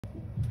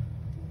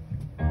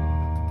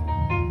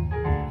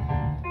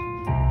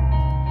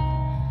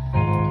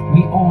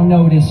all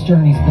know this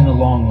journey's been a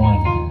long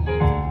one.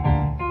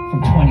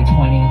 From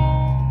 2020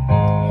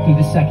 through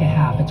the second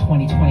half of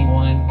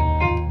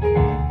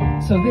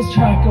 2021. So this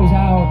track goes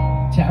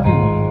out to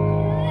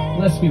everyone.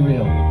 Let's be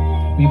real,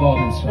 we've all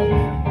been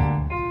struggling.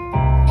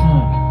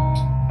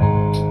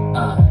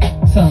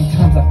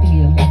 Sometimes I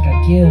feel like I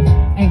give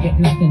and get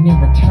nothing in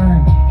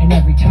return, and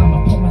every time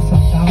I put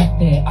myself out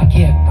there I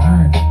get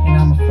burned, and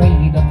I'm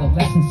afraid of the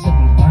lessons to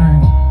be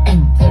learned,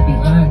 to be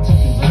learned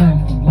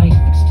from life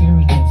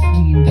experience,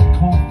 leading to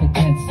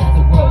confidence as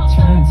the world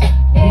turns.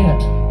 Yeah,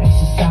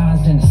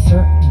 exercising,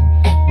 asserting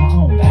my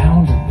own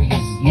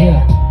boundaries.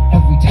 Yeah,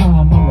 every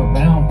time I'm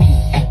around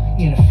people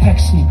it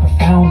affects me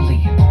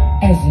profoundly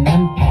as an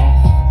empath.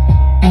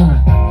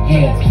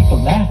 Yeah, people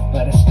laugh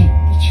but I speak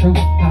the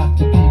truth, not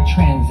to be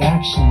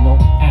transactional,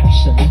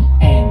 actually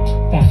and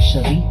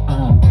factually.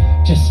 I'm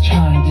just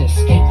trying to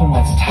escape from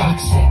what's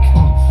toxic,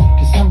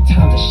 cause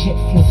sometimes the shit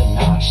feels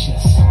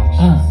obnoxious.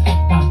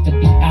 Not to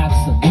be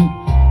absolute,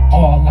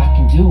 all I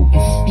can do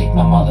is spit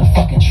my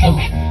motherfucking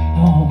truth.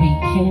 All we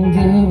can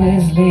do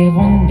is live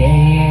one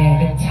day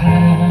at a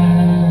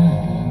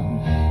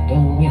time,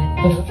 go with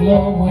the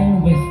flow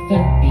and with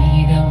the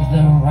beat of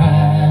the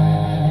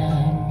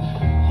rhyme,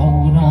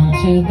 hold on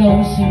to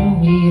those who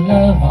we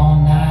love all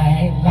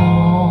night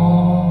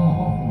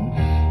long.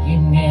 You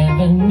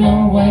never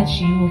know what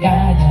you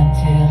got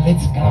until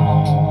it's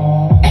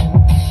gone.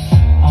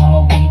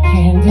 All we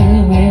can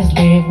do is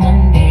live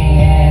one day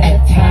at a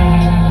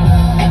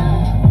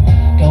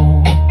time,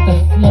 go with the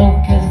flow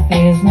cause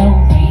there's no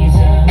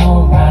reason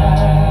or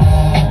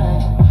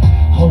rhyme,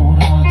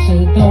 hold on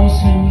to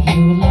those who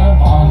you love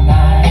all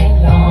night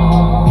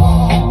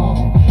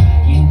long.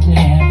 You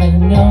never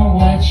know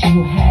what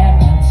you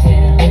have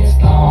until it's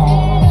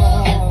gone.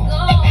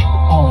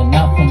 All or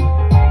nothing,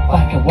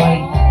 black and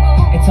white,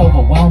 it's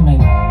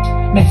overwhelming,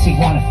 makes me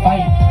wanna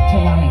fight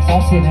till I'm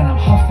exhausted and I'm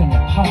huffing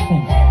and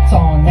puffing. It's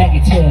all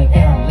negative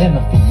and I'm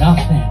living for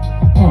nothing.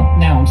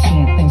 Now I'm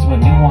seeing things with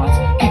nuance,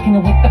 kicking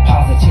it with the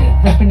positive,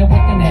 ripping it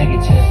with the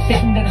negative,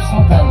 thinking that it's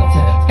all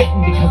relative,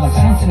 spitting because I'm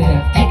sensitive,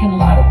 taking a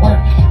lot of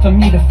work for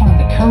me to find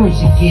the courage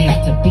to give,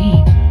 to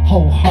be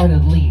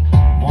wholeheartedly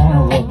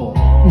vulnerable.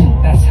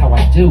 That's how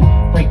I do,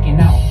 breaking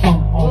out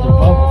from all the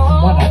rubble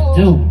from what I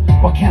do.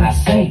 What can I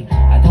say?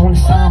 I don't wanna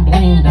sound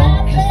blame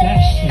though, cause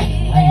that shit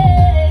is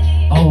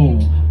lame.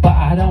 Oh, but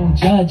I don't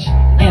judge,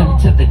 M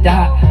to the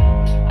dot.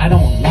 I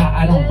don't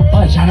lie, I don't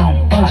budge, I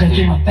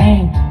do my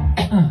thing.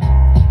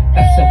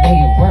 That's the way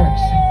it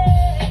works.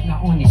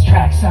 Not on these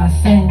tracks I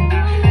sing,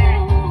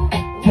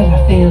 till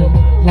I feel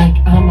like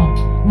I'm a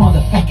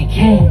motherfucking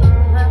king.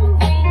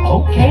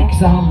 Okay,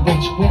 cause I'm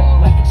rich with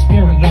life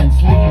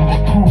experience, living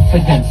with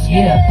confidence,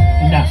 yeah,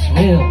 and that's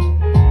real.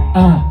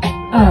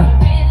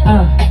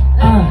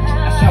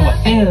 That's how I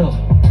feel,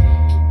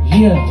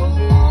 yeah.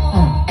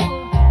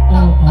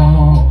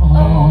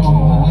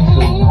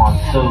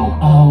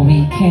 All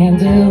we can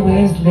do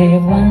is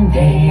live one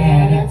day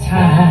at a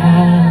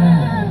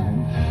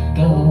time,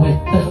 go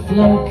with the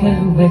flow,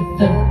 cause with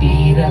the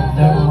beat of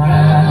the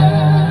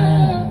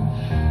rhyme,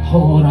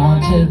 hold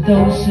on to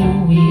those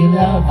who we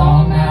love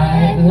all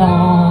night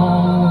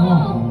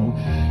long.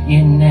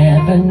 You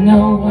never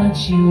know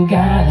what you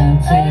got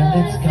until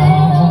it's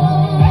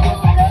gone.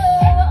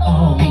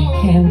 All we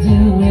can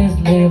do is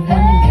live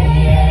one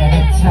day at a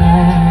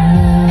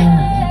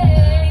time,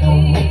 go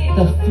with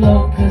the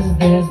flow cause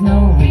there's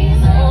no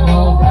reason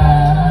or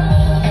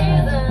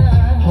rhyme,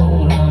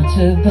 hold on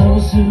to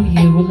those who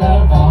you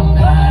love all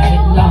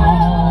night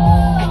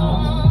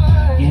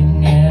long. You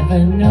never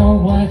know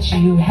what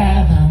you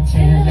have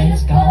until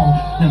it's gone,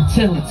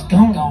 until it's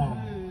gone.